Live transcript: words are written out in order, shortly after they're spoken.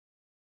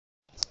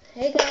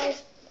Hey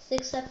guys,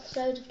 6th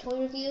episode of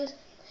Toy Reviews,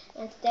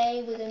 and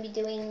today we're going to be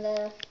doing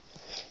the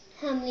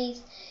Hamleys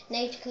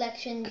Nature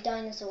Collection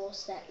dinosaur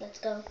set. Let's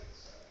go.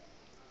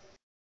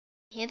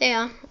 Here they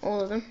are,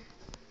 all of them.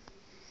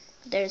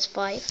 There's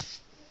 5.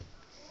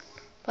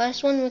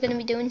 First one we're going to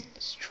be doing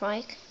is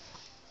Trike.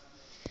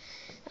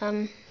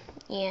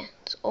 Yeah,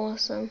 it's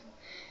awesome.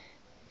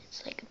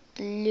 It's like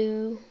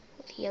blue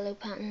with yellow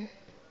pattern.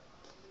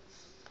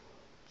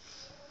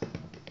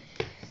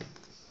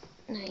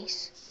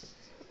 Nice.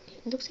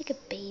 It looks like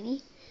a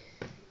baby.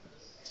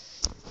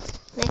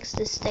 Next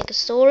is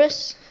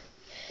Stegosaurus.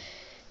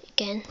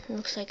 Again,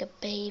 looks like a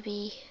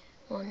baby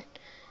one.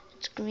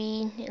 It's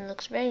green. It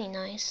looks very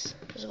nice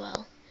as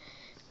well.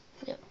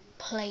 The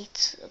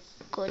plates are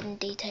good and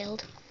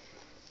detailed,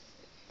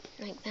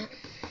 like that.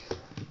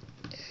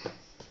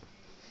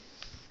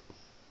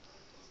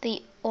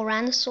 The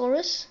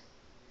Oranosaurus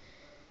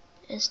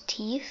has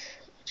teeth,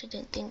 which I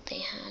don't think they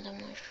had. I'm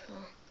not sure.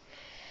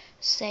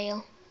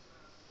 Sail.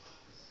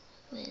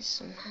 There's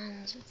some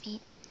hands and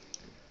feet.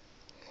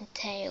 And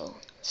tail,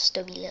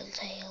 stubby little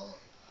tail.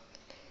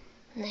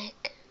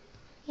 Neck.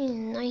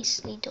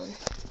 Nicely done.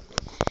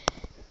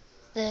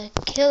 The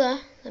killer,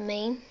 the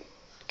main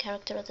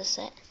character of the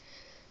set,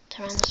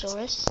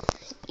 Tyrannosaurus,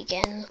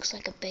 again looks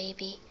like a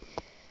baby.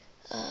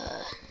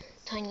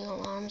 Tiny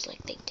little arms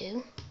like they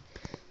do.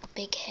 A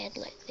big head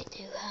like they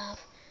do have.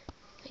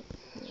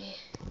 Yeah.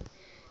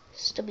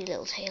 Stubby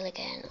little tail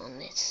again on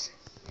this.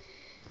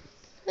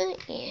 But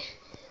yeah,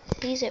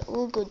 these are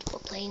all good for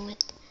playing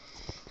with.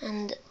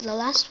 And the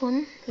last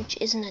one, which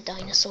isn't a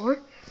dinosaur,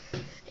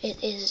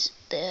 it is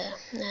the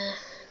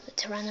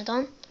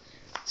Pteranodon.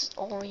 It's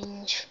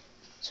orange,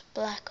 it's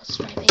black or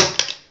stripy.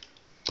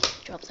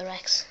 Drop the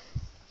Rex.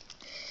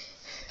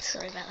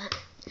 Sorry about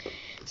that.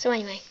 So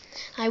anyway,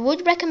 I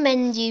would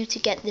recommend you to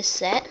get this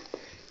set.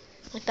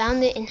 I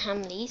found it in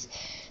Hamleys.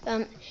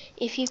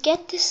 If you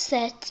get this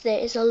set, there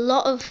is a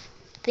lot of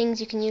things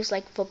you can use,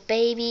 like for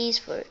babies,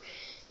 for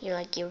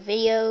like your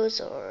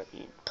videos or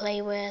you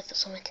play with or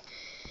something.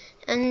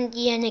 And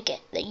yet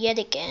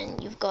again,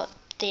 you've got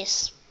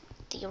this,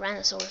 the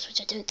Tyrannosaurus, which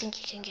I don't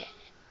think you can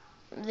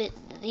get.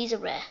 These are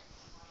rare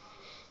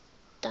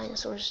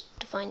dinosaurs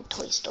to find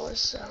toy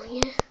stores. So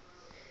yeah,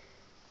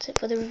 that's it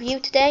for the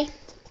review today.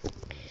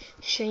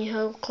 Showing you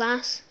whole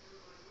class.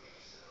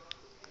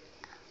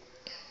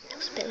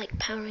 Looks a bit like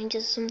Power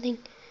Rangers or something.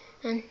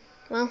 And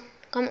well,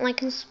 comment,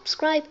 like, and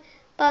subscribe.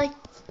 Bye.